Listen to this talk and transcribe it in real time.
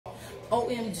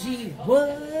OMG,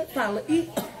 what? Follow E.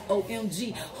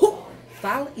 OMG, who?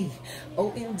 Follow E.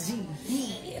 OMG,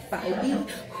 yeah. Follow E.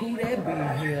 Who that be?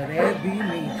 Yeah, that be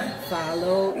me.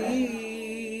 Follow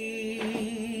E.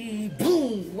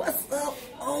 Boom. What's up?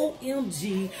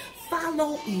 OMG.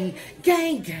 Follow E.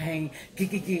 Gang, gang.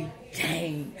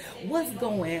 Gang. What's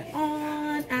going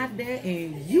on out there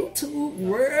in YouTube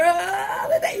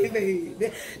world today,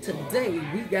 baby? Today,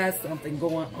 we got something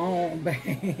going on,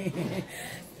 baby.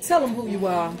 Tell them who you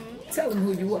are. Tell them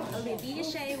who you are. Olivia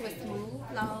Shea with Smoove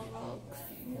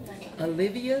Vlogs.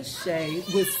 Olivia Shea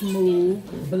with Smoove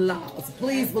Vlogs.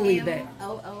 Please believe that.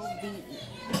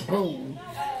 SMOOVE. Boom.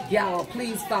 Y'all,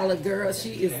 please follow girl.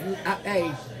 She is,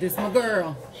 hey, this my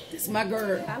girl. This my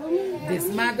girl. Follow me. This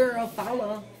my girl.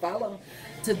 Follow. Follow.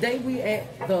 Today we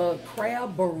at the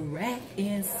Crab Barrack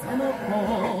in Center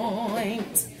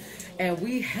Point. And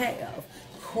we have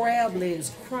crab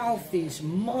legs, crawfish,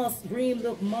 green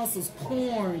little mussels,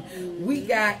 corn. We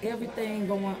got everything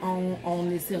going on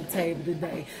this here table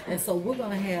today. And so we're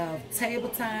going to have table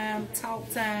time, talk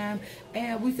time,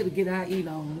 and we finna get our eat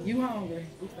on. You hungry?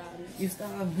 You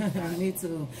starving? Me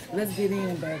too. Let's get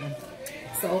in, baby.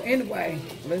 So anyway,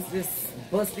 let's just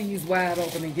bust these wide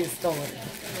open and get started.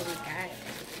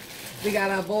 We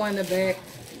got our boy in the back.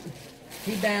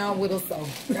 He down with us, so.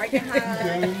 Working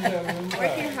hard.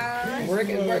 Working hard.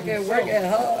 Working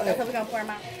hard. Okay, we're going to pour them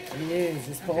out. Yes,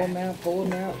 just pour them out, pour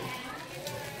them out.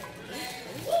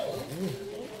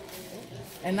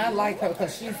 And I like her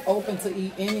because she's open to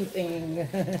eat anything.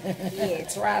 Yeah.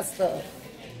 Try stuff.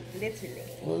 Literally.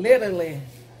 Literally.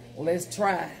 Let's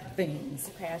try things.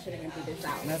 Okay, I should have emptied this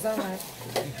out. That's all right.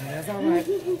 That's all right.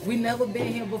 We never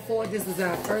been here before. This is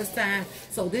our first time.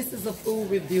 So this is a food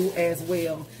review as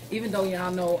well. Even though y'all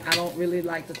know I don't really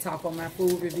like to talk on my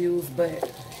food reviews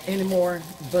anymore.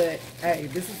 But hey,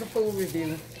 this is a food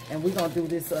review and we're gonna do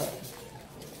this up.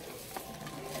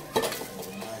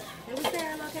 Was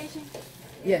there a location?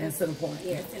 Yeah, in Center Point.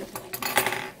 Yeah, Center Point.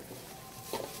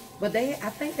 But I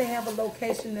think they have a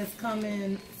location that's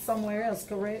coming somewhere else,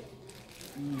 correct?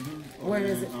 Mm-hmm. Where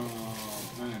is it?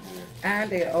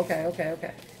 Irondale.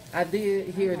 Okay. I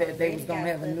did hear that they was gonna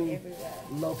have a new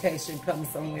location coming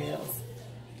somewhere else.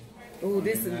 Ooh,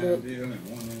 this is look.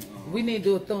 We need to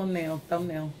do a thumbnail.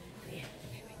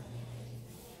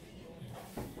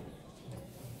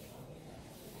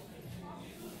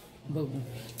 Boom.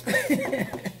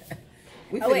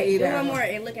 Oh wait, do one more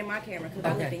and look at my camera because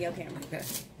I looked at your camera. Okay.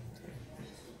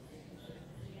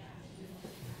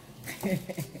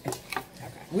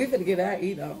 We finna get our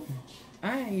eat on.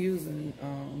 I ain't using,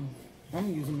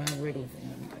 I'm using my regular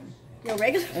finger. Your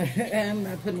regular? I'm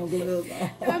not putting no gloves on.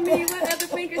 I mean, what other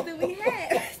fingers do we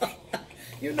have?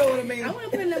 You know what I mean? I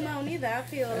wouldn't put them on either. I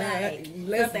feel like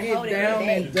let's get down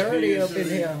and dirty up in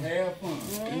here.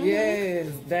 Mm-hmm. Yes,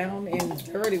 down and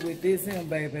dirty with this here,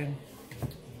 baby.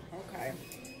 Okay.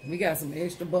 We got some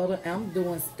extra butter. I'm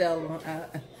doing Stella.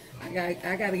 I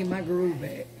gotta get my groove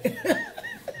back.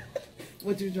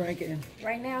 What you drinking?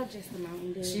 Right now, just a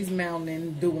Mountain Dew. She's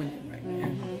mounting, doing it right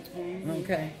now.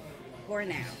 Okay. For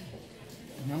now.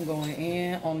 I'm going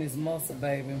in on this muscle,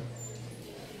 baby.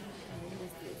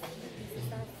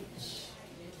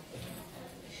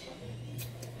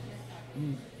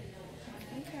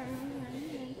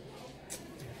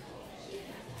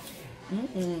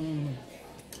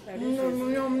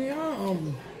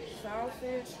 Yum.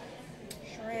 Sausage,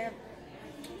 shrimp,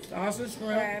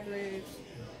 Crab legs,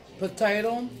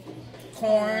 potato,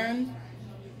 corn.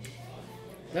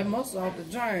 That muscle off the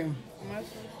chain.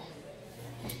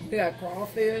 We got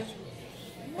crawfish,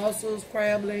 mussels,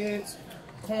 crab legs,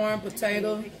 corn,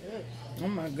 potato. Oh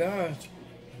my gosh.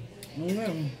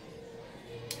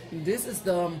 This is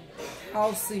the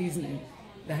house seasoning,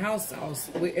 the house sauce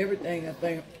with everything, I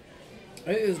think.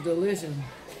 It is delicious.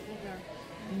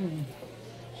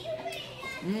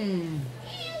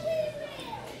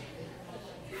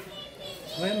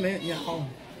 Wait a minute, y'all.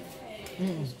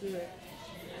 It's good.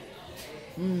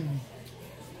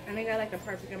 And they got like the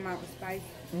perfect amount of spice.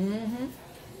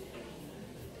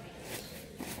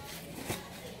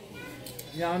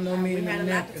 Y'all know me and we had a lot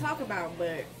to napkin. talk about,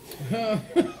 but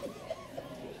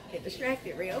get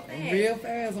distracted real fast. Real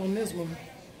fast on this one.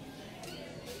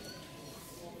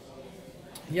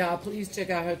 Y'all, please check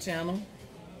out her channel.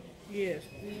 Yes,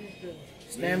 please do.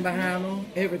 Stand behind them,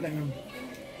 everything.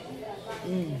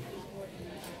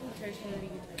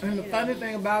 And the funny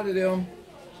thing about it is,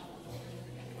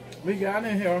 we got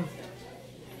in here,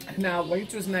 now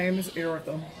waitress name is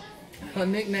Erika. Her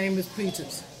nickname is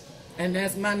Peaches. And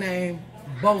that's my name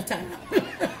both times.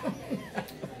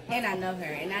 And I know her,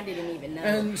 and I didn't even know.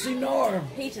 And she know her.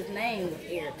 Peach's name was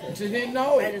Erika. She didn't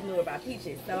know I it. just knew about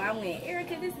Peaches. So I went,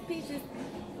 Erika, this is Peaches.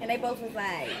 And they both was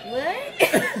like,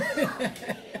 what?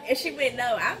 And she went,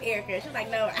 no, I'm Erika. She was like,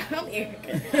 no, I'm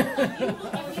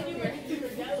Erika.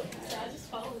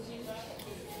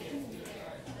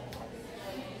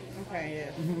 Okay,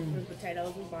 yeah. The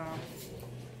potatoes was bomb.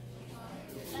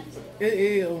 It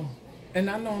is. And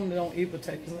I normally don't eat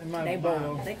potatoes in my They bowl.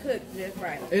 bomb. They cooked just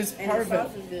right. It's and perfect. the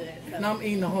sauce is good. So. And I'm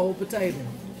eating the whole potato.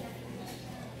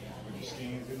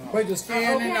 With the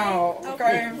skin and all,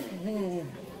 okay? Mhm.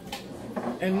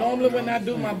 And normally when I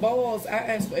do my bowls, I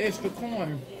ask for extra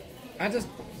corn. I just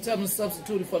tell them to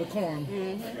substitute it for the corn.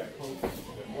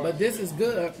 But this is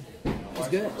good. It's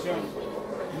good.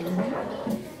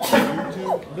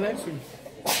 Bless you.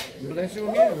 Bless you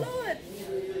Oh, again. Lord.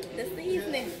 The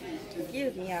seasoning.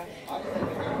 Excuse me, y'all.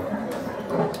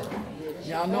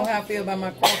 Y'all know how I feel about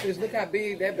my crawfish. Look how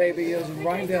big that baby is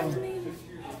right there.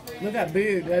 Look how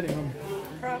big that is.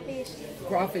 Crawfish.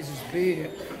 Crawfish is big.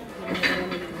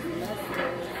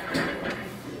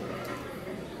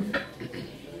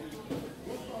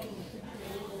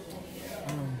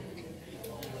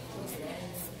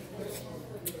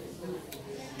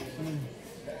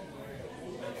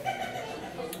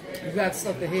 You got to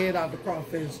suck the head out of the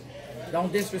crawfish.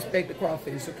 Don't disrespect the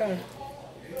crawfish, okay?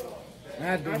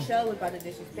 I do. I sure was about to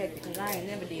disrespect it because I ain't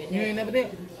never did that. You ain't never did?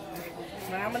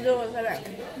 What I'm going to do is that.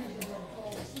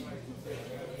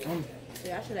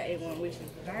 See, I should have ate one with you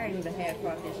because I ain't even had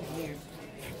crawfish in years.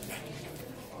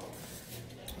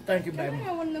 Thank you, I baby.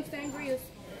 had one of them sangrias.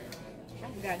 I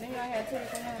forgot. Then I had two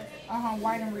different ones.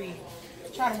 White and red.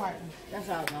 Try the white one. That's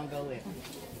all I was going to go with.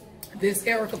 This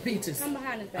Erika Peaches. Come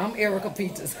behind us, baby. I'm Erika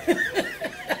Peaches.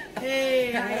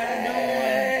 Hey, how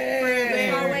Hey,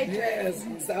 Our waitress. yes,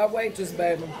 it's our waitress,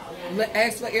 baby.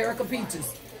 Ask for Erika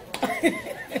Peaches. Let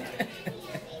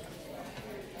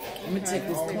me take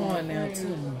this corn now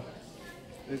too.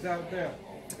 It's out there.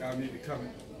 Y'all need to come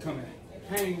and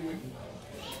hang with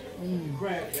me.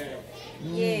 Grab that.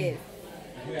 Yes.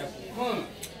 We have some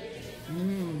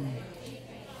fun.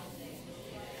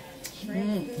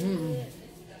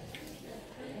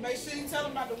 Make sure you tell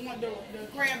them about the one, the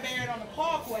cranberry on the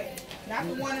Parkway, not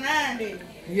the one in Irondale.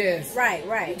 Yes. Right,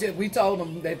 right. We told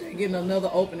them that they're getting another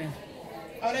opening.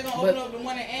 Oh, they're gonna open up the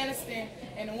one in Anniston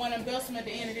and the one in Belsom at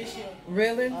the end of this year.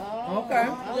 Really? Okay.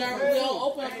 We'll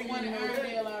open up the one in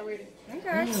Irondale already.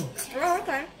 Okay. Oh,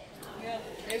 okay. Yeah,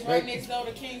 it's right next door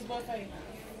to King's Buffet.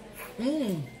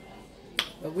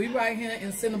 But we right here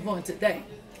in Cinnabon today.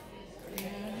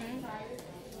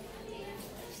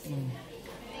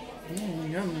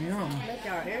 Yum, yum. Look,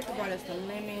 y'all. Erika brought us some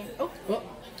lemon. Oh, Oh.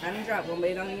 I didn't drop one, but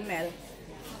it don't even matter.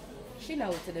 She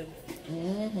knows what to do.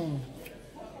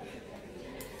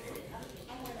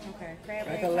 Okay, crab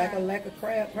Like a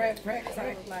crab. So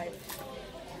it was like,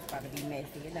 it's about to be messy.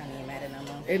 It don't even matter no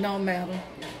more. It don't matter.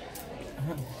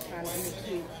 Trying to be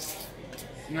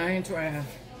cute. I ain't trying.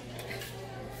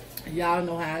 Y'all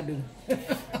know how I do.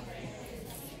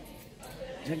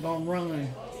 They're gonna run.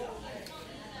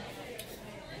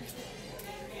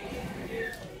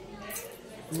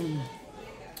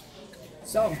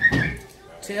 So,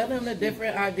 tell them the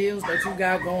different ideas that you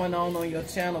got going on your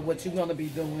channel, what you're gonna be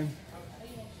doing.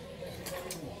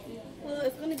 Well,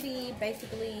 it's going to be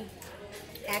basically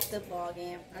active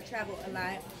vlogging. I travel a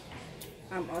lot.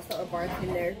 I'm also a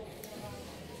bartender.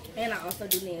 And I also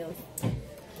do nails. So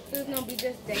it's going to be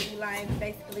just daily life,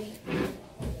 basically.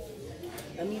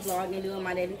 Of me vlogging, doing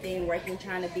my daily thing, working,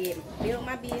 trying to build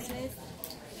my business.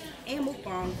 And move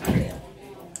on as well.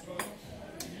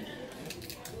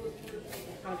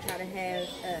 I'll try to have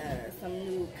some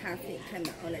new content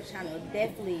coming on the channel.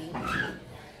 Definitely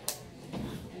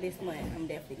this month, I'm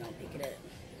definitely gonna pick it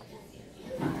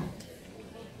up.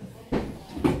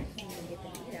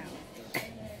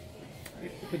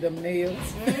 With them nails.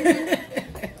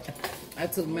 I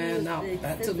took mine out.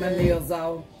 I took my nails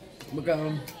off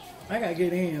because I gotta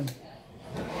get in.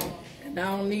 And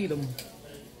I don't need them.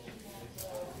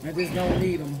 I just don't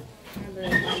need them. I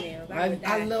love my nails.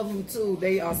 I love them too.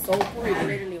 They are so I pretty.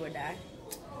 literally would die.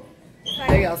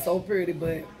 They are so pretty,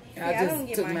 but I I don't just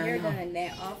get took my hair mine off. done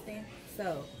that often,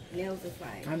 so nails is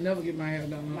like. I never get my hair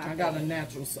done. I got a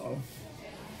natural, so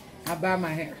I buy my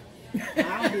hair.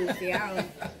 I don't do. See,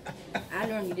 I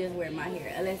normally just wear my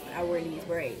hair unless I wear these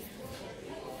braids.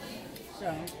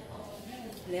 So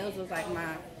nails was like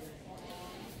my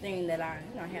thing that I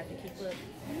have to keep up.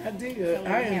 I did. So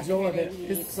when I you have enjoyed hair, it. then you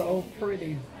need It's so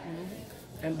pretty,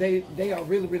 and they are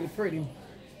really pretty.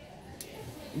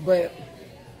 But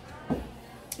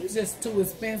it's just too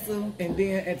expensive, and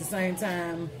then at the same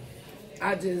time,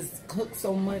 I just cook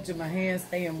so much and my hands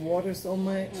stay in water so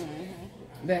much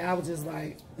that I was just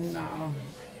like, nah,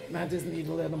 I just need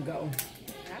to let them go.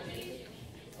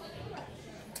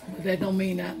 But that don't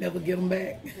mean I never get them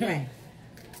back. Right.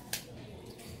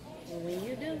 And when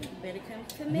you do, you better come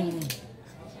to me.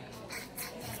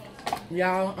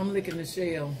 Y'all, I'm licking the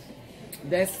shell.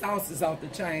 That sauce is off the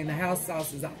chain. The house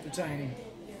sauce is off the chain.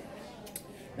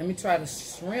 Let me try the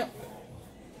shrimp.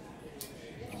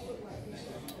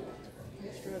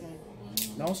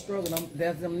 Don't struggle.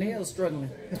 That's them nails struggling.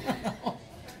 I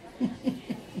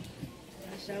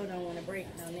sure don't want to break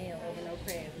no nail over no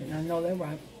crab. I know that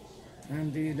right. I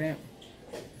done did that.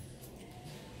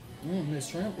 The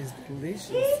shrimp is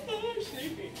delicious.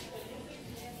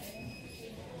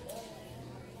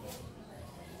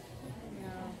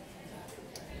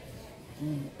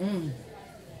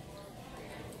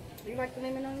 Do you like the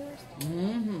lemon on yours?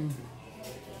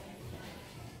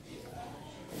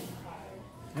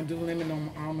 I do lemon on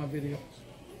all my videos.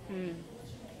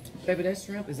 Baby, that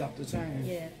shrimp is off the chain.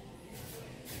 Yeah.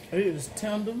 It is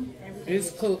tender. Everything It's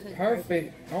is cooked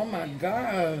perfect. Oh my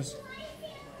gosh.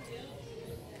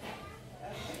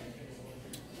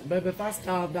 Baby, if I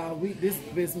starved all week, this is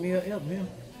the best meal ever. Yeah.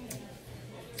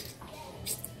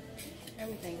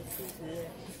 Everything is too good.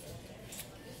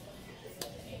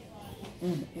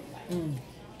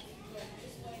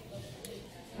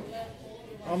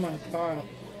 Oh my God.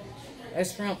 That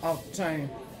shrimp off the chain.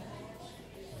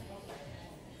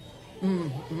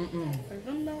 Is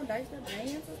them no diced up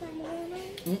onions or something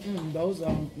going on? Those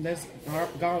that's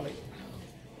garlic.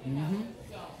 It's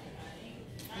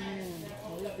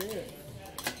good.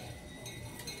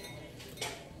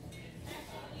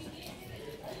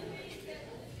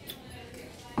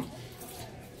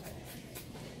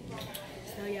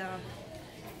 So y'all,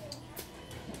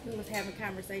 we was having a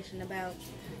conversation about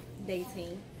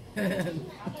dating. And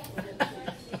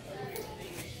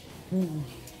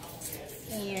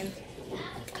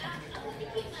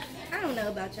I don't know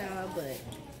about y'all, but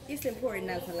it's important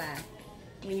not to lie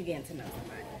when you get to know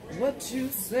somebody. What you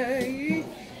say?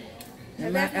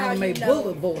 And My that's how you anime know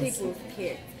bullet voice. people's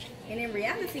character. And in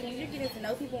reality, when you're getting to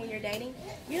know people when you're dating,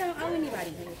 you don't owe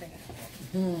anybody anything.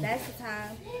 That's the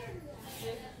time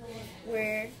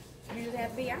where you just have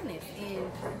to be honest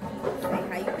and say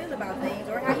how you feel about things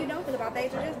or how you don't feel about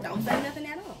things, or just don't say nothing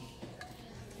at all.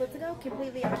 But to go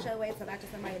completely out your way to lie to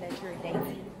somebody that you're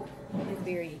dating is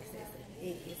very excessive.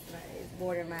 It's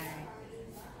borderline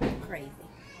crazy.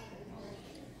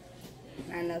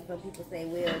 I know some people say,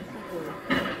 well, people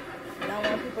don't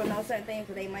want people to know certain things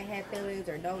because they might have feelings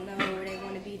or don't know where they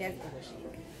want to be. That's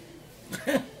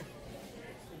bullshit.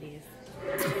 It is.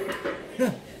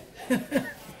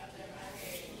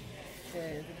 Because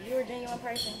if you're a genuine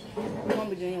person, you're going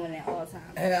to be genuine at all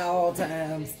times. At all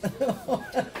times.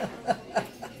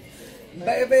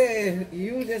 Baby,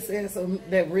 you just said something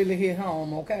that really hit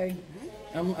home, okay?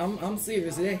 I'm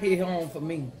serious. That hit home for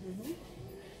me. You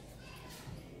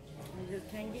just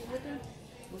can't get with them.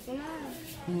 What's a lie?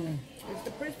 It's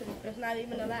the principle. It's not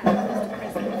even a lie.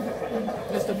 It's the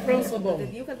principle. It's the principle.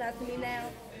 If you can lie to me now,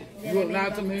 then You that means lie you're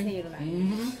to gonna me? continue to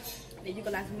lie. If you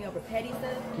can lie to me over petty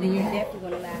stuff, then you're definitely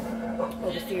going to lie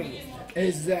over serious stuff.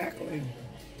 Exactly.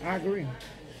 I agree.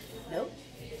 Nope.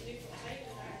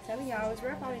 Telling y'all it's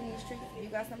rough out in these streets. If you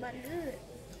got somebody good,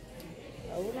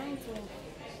 hold on to them.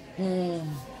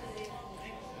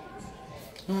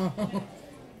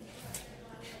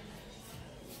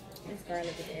 This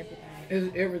garlic is everything.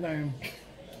 It's everything.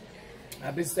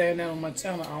 I be saying that on my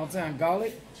channel all the time.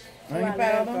 Garlic, Oh, onion I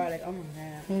love powder. garlic. Oh my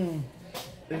god.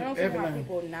 I don't see how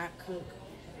people not cook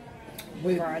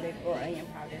With garlic or onion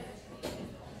powder.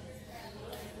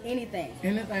 Anything.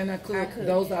 anything I cook, I cook.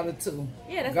 those are the two.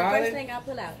 Yeah, that's garlic the first thing I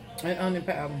pull out. and onion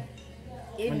powder.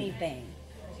 Anything.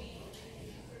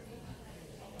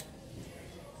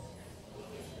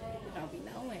 Don't be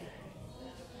knowing.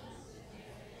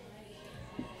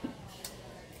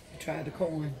 Tried the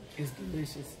corn. It's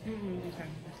delicious. Okay.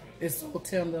 It's so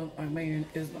tender. I mean,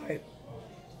 it's like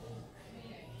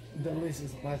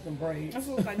delicious, like some braids. I was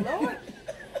like, Lord,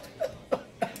 I'm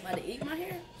about to eat my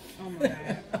hair. Oh my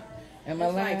god. Am I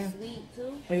It's lying? like sweet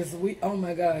too. It's sweet. Oh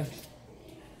my gosh.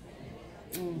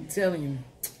 I'm telling you.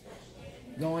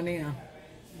 Going in.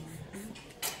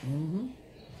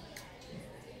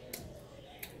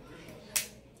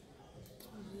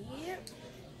 Yep.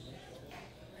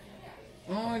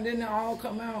 Oh, and then it all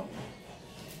come out.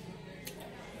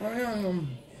 I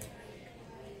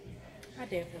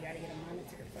definitely gotta get a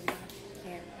monitor for my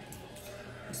camera.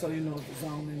 So you know it's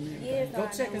on in there. Yeah, so Go I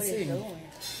check know and what see. it's doing.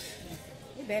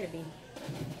 It better be.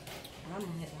 I'm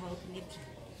gonna have a whole connection.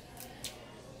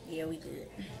 Yeah, we good.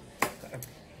 Okay.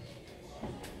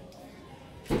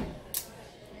 I'm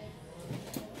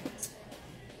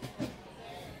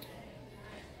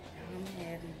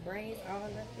having braids all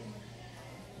up in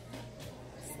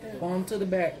stuff. On to the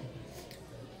back.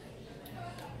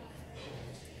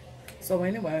 So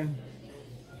anyway,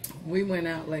 we went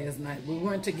out last night. We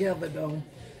weren't together though,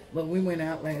 but we went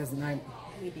out last night.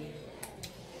 We did.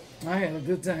 I had a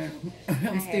good time. I'm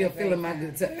had still a great feeling my time.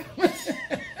 good time.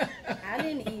 I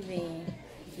didn't even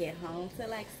get home till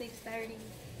like 6:30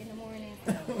 in the morning.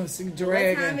 So. She What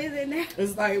dragging. time is it now?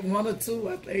 It's like 1 or 2.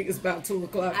 I think it's about 2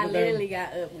 o'clock. I today. literally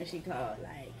got up when she called.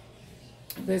 Like,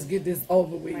 Let's get this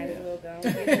over with. might as well go and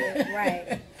get it.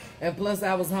 Right. And plus,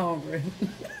 I was hungry.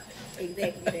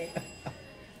 Exactly that.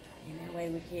 And that way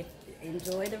we can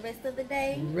enjoy the rest of the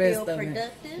day. Rest feel of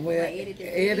productive. it. Well, edit the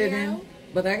editing. video.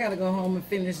 But I gotta go home and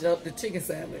finish up the chicken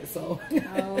salad. So. Oh, I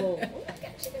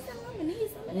got chicken salad. I'm gonna need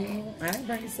some of that. I ain't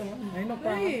bring some. Ain't no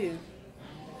problem. Please.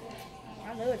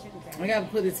 I love chicken I salad. gotta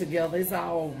put it together. It's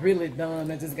all really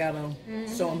done. I just gotta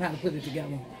show them how to put it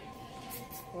together.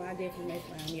 Well, I definitely mess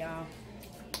with them, y'all.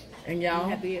 And I'm y'all,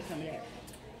 happy to get some of that.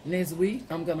 next week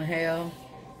I'm gonna have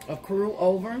a crew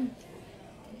over,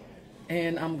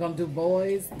 and I'm gonna do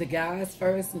the guys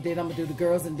first, and then I'm gonna do the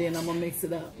girls, and then I'm gonna mix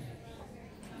it up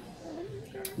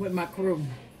with my crew.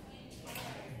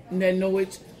 And they know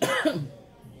which.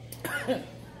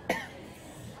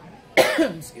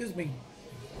 Excuse me.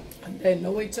 They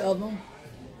know each other.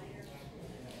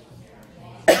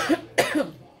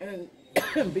 And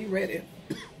be ready.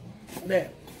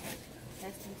 That.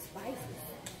 That's some spices.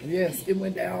 Yes, it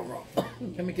went down wrong.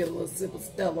 Let me get a little sip of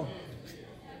Stella.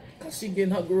 Cause she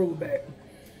getting her groove back.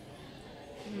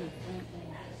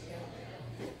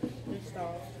 Good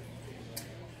sauce.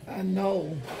 I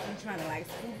know. I'm trying to like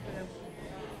scoop it up.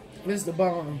 It's the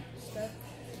bomb. Stuff.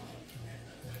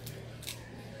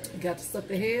 You got to suck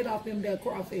the head off him that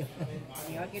crawfish.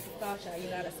 When y'all get the sauce, y'all, you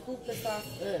gotta scoop the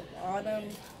sauce up. All them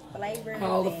flavors.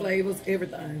 All the and flavors,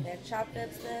 everything. That chopped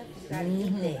up stuff, you gotta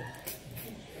eat that.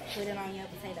 Put it on your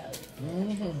potatoes.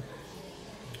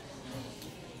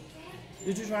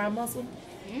 Did you try mussel?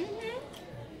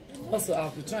 Mussel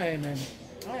off the chain, man.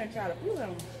 I'm gonna try to few of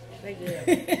them. They good.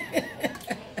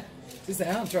 She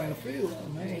said, I'm trying to feel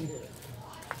them, man.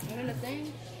 And then the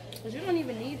thing, because you don't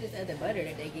even need this other butter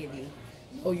that they give you.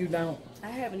 Oh, you don't? I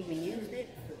haven't even used it.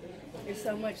 There's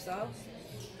so much sauce.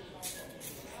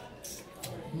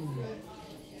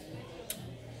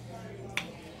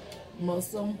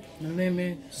 Mussel,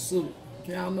 lemon, soup.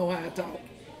 Y'all know how I talk.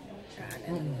 Try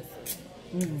that lemon.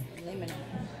 Lemon.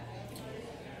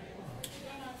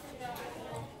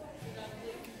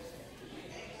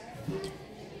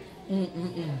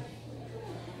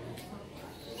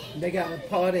 They got a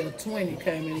party of 20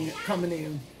 coming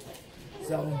in.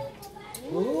 So,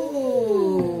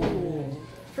 ooh,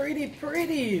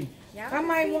 pretty. Y'all I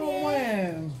might see want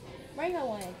that? one. Bring her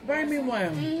one. Bring me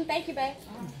one. Thank you, babe.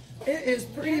 It is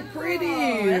pretty. Oh,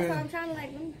 that's why I'm trying to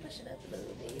like, let me push it up a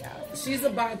little bit, y'all. She's a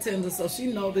bartender, so she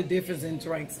know the difference in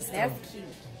drinks and stuff. That's cute.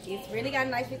 It's really got a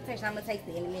nice presentation. I'm gonna taste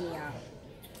it in a minute, y'all.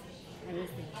 Let me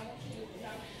see.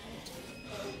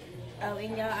 Oh,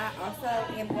 and y'all, I also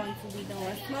am going to be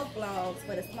doing smoke vlogs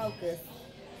for the smokers.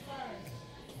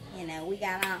 You know, we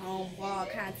got our own vlog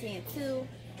content too.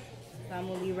 So I'm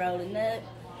gonna be rolling up,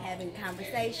 having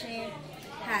conversation,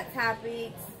 hot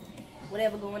topics,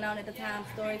 whatever going on at the time,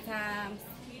 story times,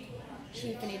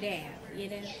 keeping it down, you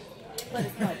know, for the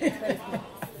smokers, for the smokers.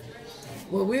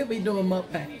 Well, we'll be doing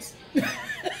mukbangs.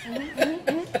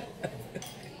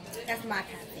 That's my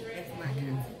content. That's my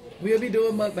content. We'll be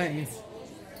doing mukbangs.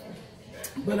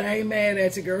 But I ain't mad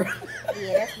at you, girl.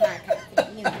 Yeah, that's my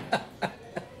content. You know,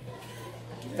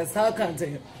 That's her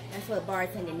content. that's what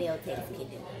bartender nail techs can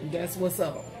do. That's what's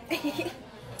up.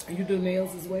 You do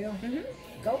nails as well?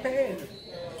 Go ahead.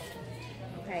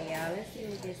 Okay, y'all. Let's see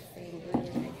what this thing is.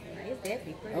 It's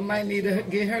definitely pretty. I might need to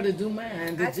get her to do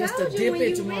mine. I Just the told you when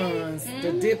dippage you went. ones.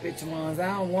 The dippage ones. I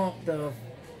don't want the...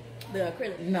 The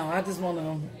acrylic. No, I just want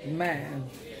mine.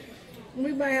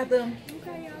 We might have to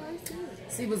Okay, y'all. Let's see.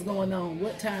 see what's going on.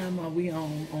 What time are we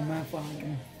on my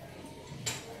phone?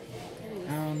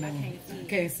 I don't know. I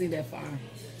can't see that far.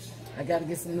 I got to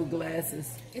get some new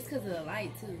glasses. It's because of the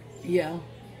light, too. Yeah.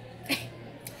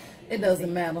 It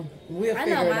doesn't matter. We'll I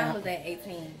figure know it mine out. was at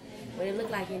 18, but it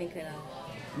looked like it didn't cut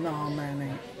off. No, mine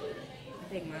ain't. I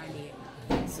think mine did.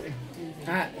 Let's see.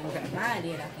 All right, okay. Mine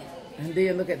did, I think. And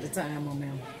then look at the time on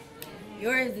them.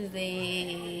 Yours is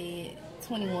at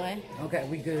 21. Okay,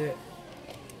 we good.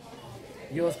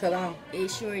 Yours cut off? It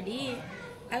sure did.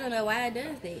 I don't know why it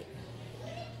does that.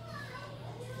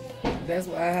 That's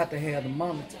why I have to have the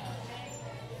monitor.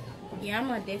 Yeah, I'm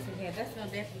gonna definitely have. That's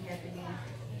gonna definitely have to be.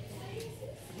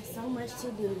 There's so much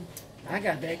to do. I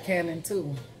got that Canon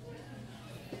too.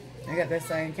 I got that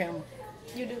same camera.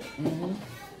 You do? Mm-hmm.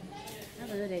 I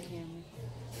love that camera.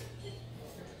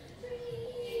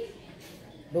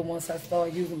 But once I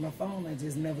start using my phone, I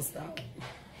just never stop.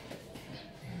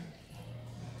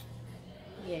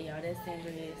 Yeah, y'all, that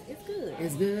sangria it's good.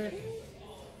 It's good.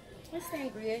 It's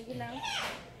sangria, you know.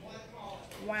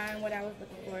 Wine, what I was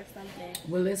looking for, something.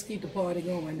 Well, let's keep the party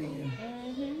going then.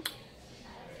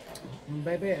 Mm-hmm.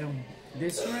 Baby,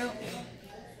 this shrimp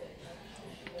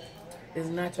is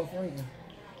not your friend.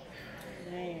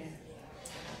 Man.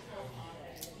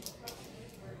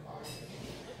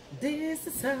 This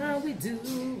is how we do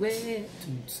it.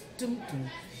 Dum, dum,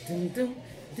 dum, dum.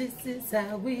 This is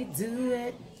how we do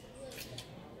it.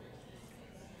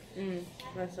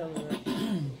 That's so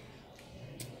good.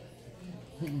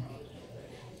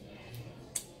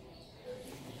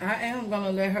 I am going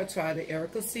to let her try the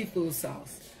ERIKA'S seafood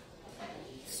sauce.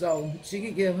 So she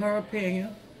can give her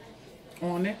opinion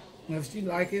on it if she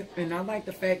like it. And I like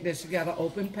the fact that she got an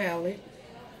open palate.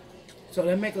 So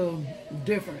that make a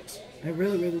difference. They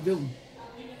really, really do.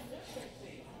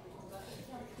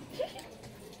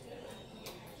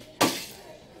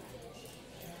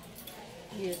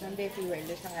 Yes, I'm definitely ready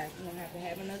to try it. We're gonna have to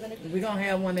have another. We're going to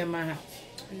have one in my house.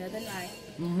 Another night.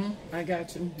 I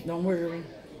got you. Don't worry.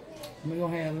 We're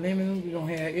going to have lemon. We're going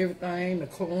to have everything, the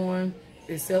corn,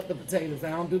 except the potatoes.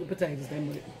 I don't do the potatoes that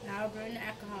much. I'll burn the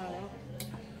alcohol.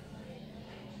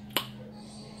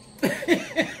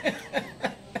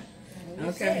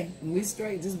 Okay, we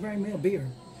straight. Just bring me a beer.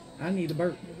 I need a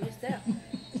burp. What's that?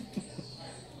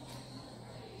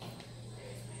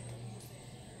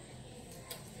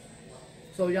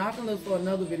 So y'all can look for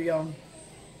another video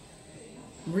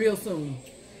real soon.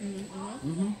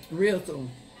 Real soon.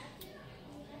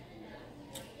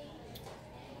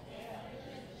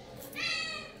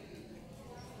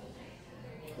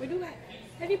 We do got.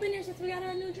 Have you been there since we got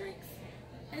our new drinks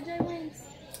at J Wings?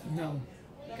 No.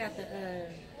 We got the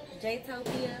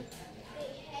J-Topia.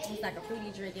 It's like a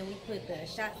fruity drink, and we put the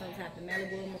shots on top, the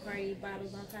Malibu and McCarty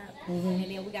bottles on top. And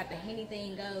then we got the Henny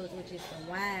Thing Goes, which is the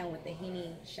wine with the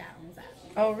Henny shot on top.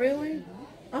 Oh, really?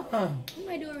 We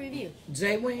might do a review.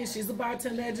 J Wings, she's a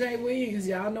bartender at J Wings.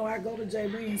 Y'all know I go to J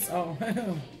Wings, so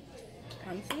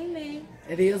Come see me.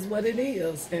 it is what it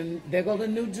is. And there go the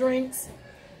new drinks.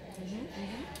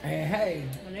 And hey,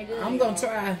 I'm going to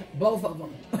try both of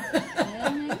them.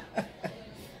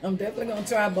 I'm definitely going to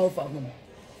try both of them.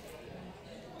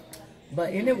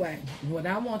 But anyway, what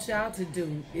I want y'all to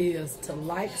do is to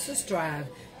like, subscribe,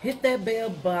 hit that bell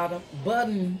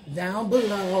button down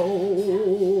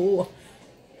below.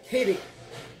 Hit it.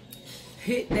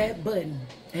 Hit that button.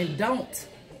 And don't,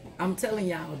 I'm telling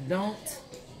y'all, don't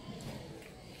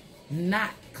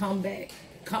not come back.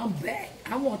 Come back.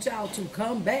 I want y'all to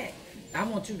come back. I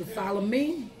want you to follow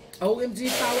me, OMG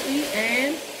Follow E,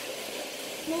 and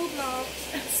Smoove Vlogs.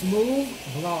 Smoove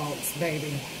Vlogs,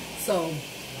 baby. So,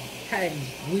 hey,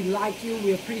 we like you.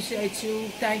 We appreciate you.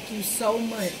 Thank you so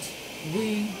much.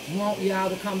 We want y'all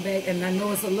to come back. And I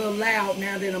know it's a little loud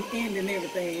now that I'm ending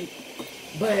everything.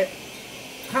 But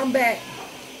come back.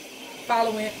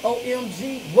 Following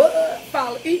OMG. What?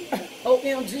 Follow E.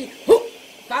 OMG. Who?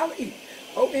 Follow E.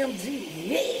 OMG.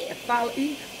 Yeah. Follow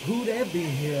E. Who that be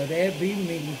here? That be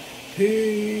me.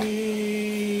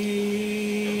 Peace.